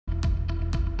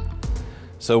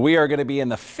So we are going to be in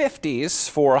the 50s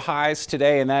for highs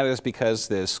today, and that is because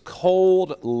this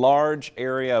cold, large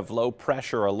area of low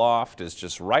pressure aloft is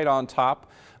just right on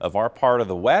top of our part of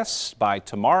the west. By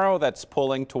tomorrow, that's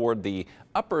pulling toward the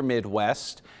upper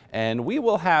Midwest, and we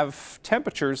will have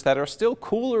temperatures that are still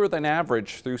cooler than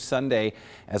average through Sunday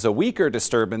as a weaker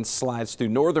disturbance slides through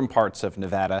northern parts of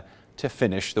Nevada to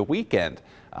finish the weekend.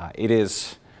 It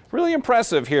is really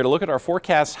impressive here to look at our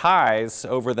forecast highs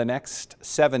over the next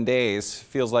 7 days.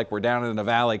 Feels like we're down in the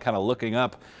valley kind of looking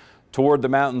up toward the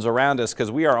mountains around us, because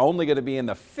we are only going to be in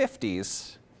the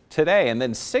 50s today and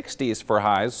then 60s for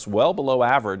highs, well below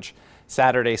average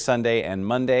Saturday, Sunday and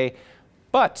Monday.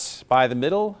 But by the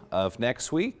middle of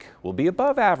next week, we'll be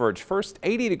above average. First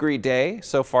 80-degree day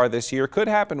so far this year could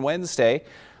happen Wednesday.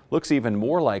 Looks even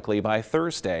more likely by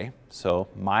Thursday. So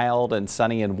mild and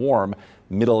sunny and warm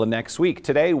middle of next week.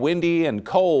 Today, windy and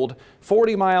cold,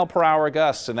 40-mile-per-hour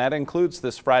gusts, and that includes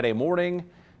this Friday morning.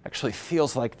 Actually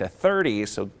feels like the 30s,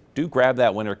 so do grab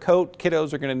that winter coat.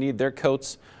 Kiddos are going to need their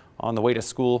coats on the way to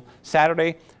school.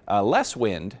 Saturday, less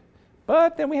wind,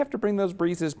 but then we have to bring those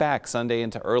breezes back Sunday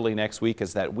into early next week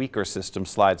as that weaker system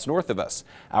slides north of us.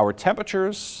 Our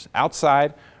temperatures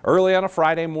outside early on a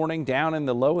Friday morning down in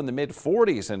the low and the mid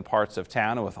 40s in parts of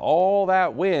town, and with all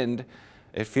that wind,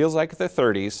 it feels like the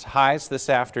 30s. Highs this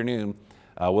afternoon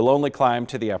will only climb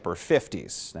to the upper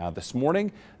 50s. Now this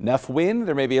morning, enough wind,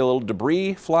 there may be a little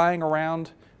debris flying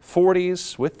around.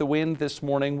 40s with the wind this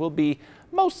morning. Will be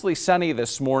mostly sunny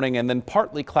this morning and then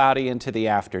partly cloudy into the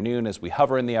afternoon as we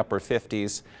hover in the upper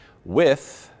 50s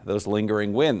with those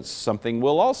lingering winds. Something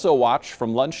we'll also watch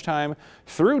from lunchtime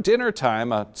through dinner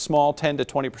time, a small 10 to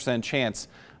 20% chance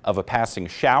of a passing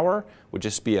shower. Would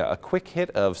just be a quick hit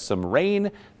of some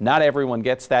rain. Not everyone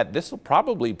gets that. This will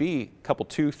probably be a couple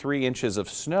 2-3 inches of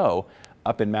snow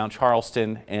up in Mount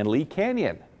Charleston and Lee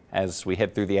Canyon as we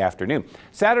head through the afternoon.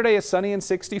 Saturday is sunny and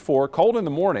 64, cold in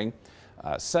the morning.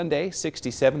 Sunday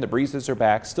 67, the breezes are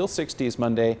back, still 60s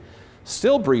Monday,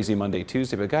 still breezy Monday,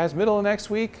 Tuesday. But guys, middle of next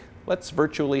week, let's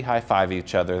virtually high-five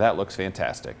each other. That looks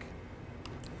fantastic.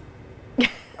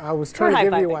 I was trying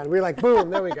to give you one. We were like, boom,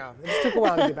 there we go. It just took a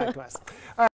while to get back to us.